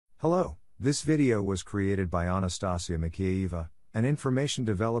Hello, this video was created by Anastasiia Mikhieieva, an information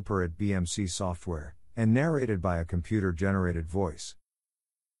developer at BMC Software, and narrated by a computer-generated voice.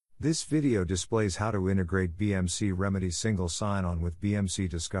 This video displays how to integrate BMC Remedy Single Sign-On with BMC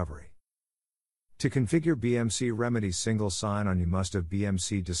Discovery. To configure BMC Remedy Single Sign-On, you must have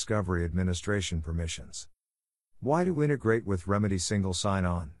BMC Discovery administration permissions. Why to integrate with Remedy Single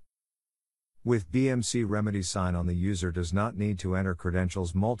Sign-On? With BMC Remedy Sign-On, the user does not need to enter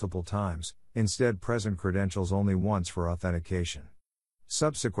credentials multiple times, instead present credentials only once for authentication.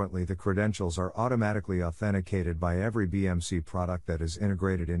 Subsequently, the credentials are automatically authenticated by every BMC product that is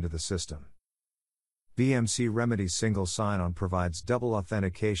integrated into the system. BMC Remedy Single Sign-On provides double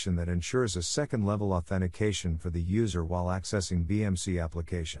authentication that ensures a second-level authentication for the user while accessing BMC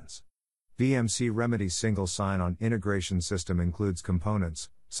applications. BMC Remedy Single Sign-On integration system includes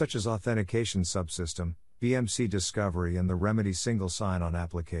components, such as Authentication Subsystem, BMC Discovery and the Remedy Single Sign-On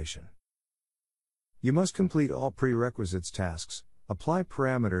application. You must complete all prerequisites tasks, apply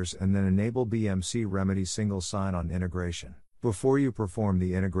parameters and then enable BMC Remedy Single Sign-On integration. Before you perform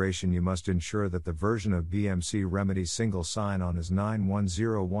the integration, you must ensure that the version of BMC Remedy Single Sign-On is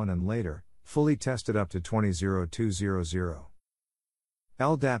 9.1.0.1 and later, fully tested up to 20.02.0.0.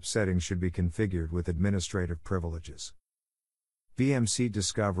 LDAP settings should be configured with administrative privileges. BMC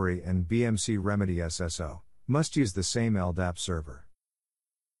Discovery and BMC Remedy SSO must use the same LDAP server.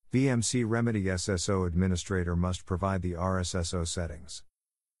 BMC Remedy SSO administrator must provide the RSSO settings.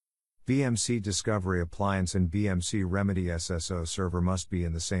 BMC Discovery appliance and BMC Remedy SSO server must be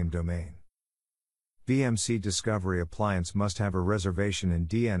in the same domain. BMC Discovery appliance must have a reservation in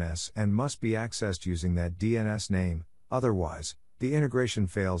DNS and must be accessed using that DNS name, otherwise, the integration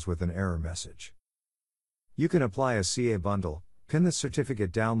fails with an error message. You can apply a CA bundle, pin the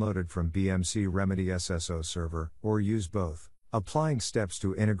certificate downloaded from BMC Remedy SSO server, or use both. Applying steps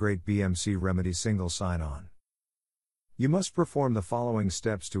to integrate BMC Remedy Single Sign-On. You must perform the following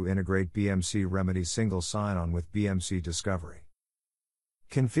steps to integrate BMC Remedy Single Sign-On with BMC Discovery.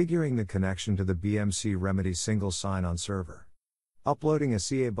 Configuring the connection to the BMC Remedy Single Sign-On server. Uploading a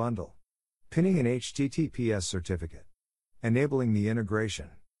CA bundle. Pinning an HTTPS certificate. Enabling the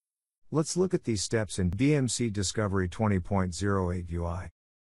integration. Let's look at these steps in BMC Discovery 20.08 UI.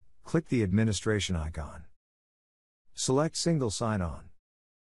 Click the administration icon. Select Single Sign-On.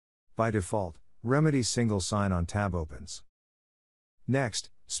 By default, Remedy Single Sign-On tab opens.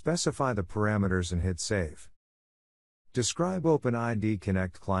 Next, specify the parameters and hit Save. Describe OpenID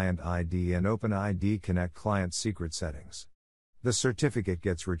Connect Client ID and OpenID Connect Client secret settings. The certificate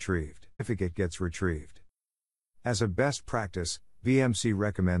gets retrieved. As a best practice, BMC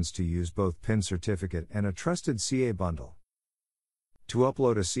recommends to use both PIN certificate and a trusted CA bundle. To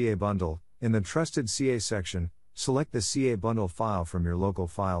upload a CA bundle, in the Trusted CA section, select the CA bundle file from your local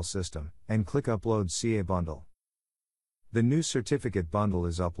file system, and click Upload CA bundle. The new certificate bundle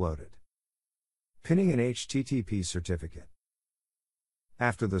is uploaded. Pinning an HTTP certificate.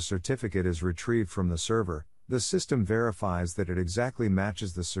 After the certificate is retrieved from the server, the system verifies that it exactly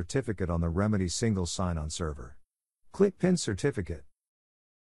matches the certificate on the Remedy Single Sign-On server. Click Pin Certificate.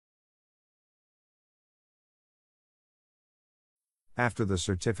 After the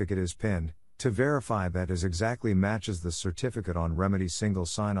certificate is pinned, to verify that it exactly matches the certificate on Remedy Single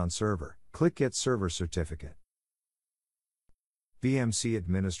Sign-On server, click Get Server Certificate. BMC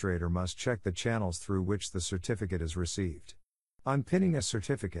administrator must check the channels through which the certificate is received. Unpinning a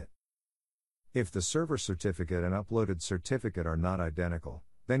certificate. If the server certificate and uploaded certificate are not identical,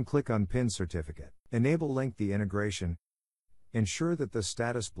 then click Unpin Certificate. Enable Link the integration. Ensure that the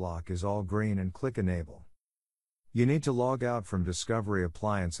status block is all green and click Enable. You need to log out from Discovery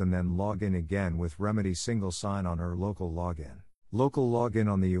Appliance and then log in again with Remedy Single Sign-On or local login. Local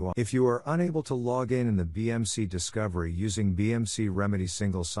login on the UI. If you are unable to log in the BMC Discovery using BMC Remedy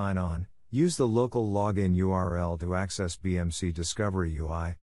Single Sign-On, use the local login URL to access BMC Discovery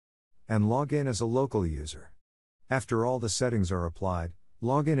UI and log in as a local user. After all the settings are applied,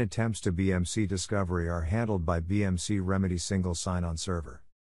 login attempts to BMC Discovery are handled by BMC Remedy Single Sign-On server.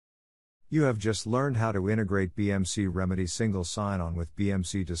 You have just learned how to integrate BMC Remedy Single Sign-On with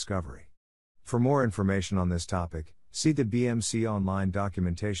BMC Discovery. For more information on this topic, see the BMC Online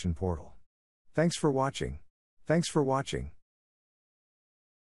Documentation portal. Thanks for watching.